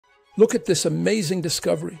Look at this amazing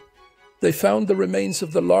discovery. They found the remains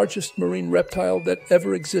of the largest marine reptile that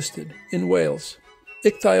ever existed in Wales.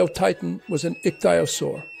 Ichthyotitan was an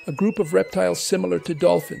ichthyosaur, a group of reptiles similar to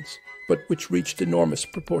dolphins, but which reached enormous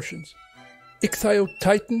proportions.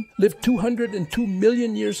 Ichthyotitan lived 202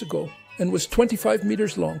 million years ago and was 25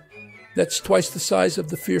 meters long. That's twice the size of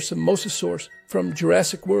the fearsome mosasaurs from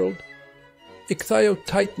Jurassic World.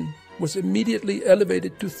 Ichthyotitan was immediately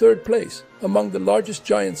elevated to third place among the largest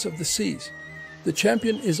giants of the seas. The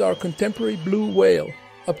champion is our contemporary blue whale,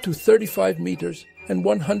 up to 35 meters and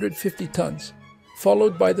 150 tons,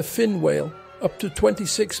 followed by the fin whale, up to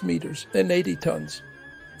 26 meters and 80 tons.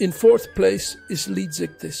 In fourth place is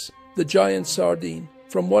Leadsichthys, the giant sardine,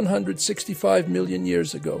 from 165 million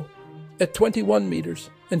years ago. At 21 meters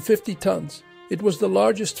and 50 tons, it was the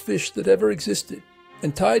largest fish that ever existed.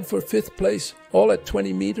 And tied for fifth place, all at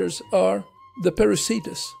 20 meters, are the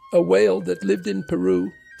Perucetus, a whale that lived in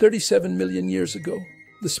Peru 37 million years ago,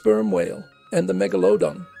 the sperm whale, and the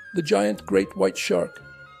megalodon, the giant great white shark.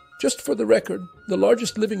 Just for the record, the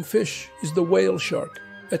largest living fish is the whale shark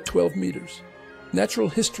at 12 meters. Natural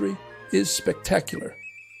history is spectacular.